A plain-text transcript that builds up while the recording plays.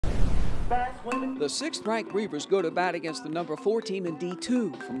The 6th-ranked Reavers go to bat against the number 4 team in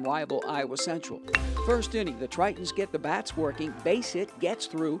D2 from rival Iowa Central. First inning, the Tritons get the bats working, base hit gets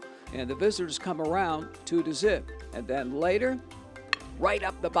through, and the visitors come around 2-0. And then later, right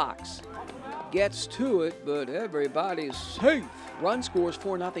up the box. Gets to it, but everybody's safe. Run scores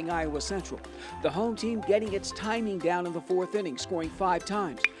 4-0 Iowa Central. The home team getting its timing down in the 4th inning, scoring 5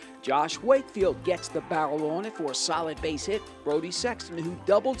 times. Josh Wakefield gets the barrel on it for a solid base hit. Brody Sexton, who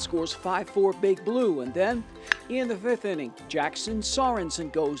doubled, scores 5-4 Big Blue. And then, in the 5th inning, Jackson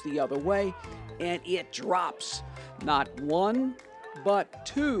Sorensen goes the other way, and it drops. Not 1, but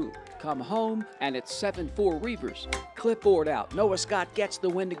 2 come home, and it's 7-4 Reavers. Clipboard out. Noah Scott gets the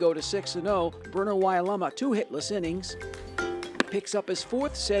win to go to 6-0. Bruno Waialama, 2 hitless innings. Picks up his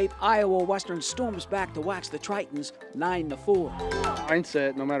 4th save. Iowa Western storms back to wax the Tritons 9-4.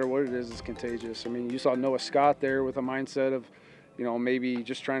 Mindset, no matter what it is contagious. I mean, you saw Noah Scott there with a mindset of, maybe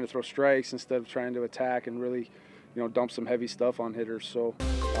just trying to throw strikes instead of trying to attack and really, dump some heavy stuff on hitters. So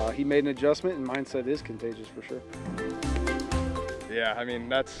he made an adjustment, and mindset is contagious for sure. Yeah, I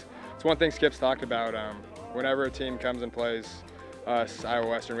mean, it's one thing Skip's talked about. Whenever a team comes and plays us, Iowa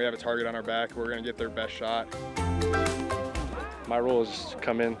Western, we have a target on our back. We're going to get their best shot. My role is just to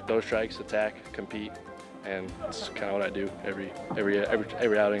come in, throw strikes, attack, compete, and it's kind of what I do every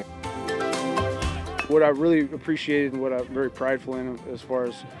outing. What I really appreciated and what I'm very prideful in, as far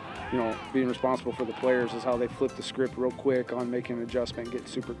as being responsible for the players, is how they flip the script real quick on making an adjustment, get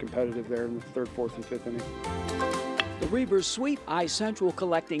super competitive there in the 3rd, 4th, and 5th inning. The Reavers sweep I Central,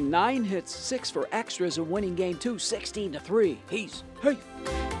 collecting 9 hits, 6 for extras, and winning game 2, 16-3. Hey!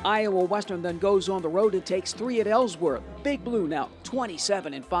 Iowa Western then goes on the road and takes 3 at Ellsworth. Big Blue now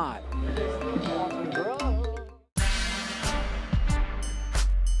 27-5.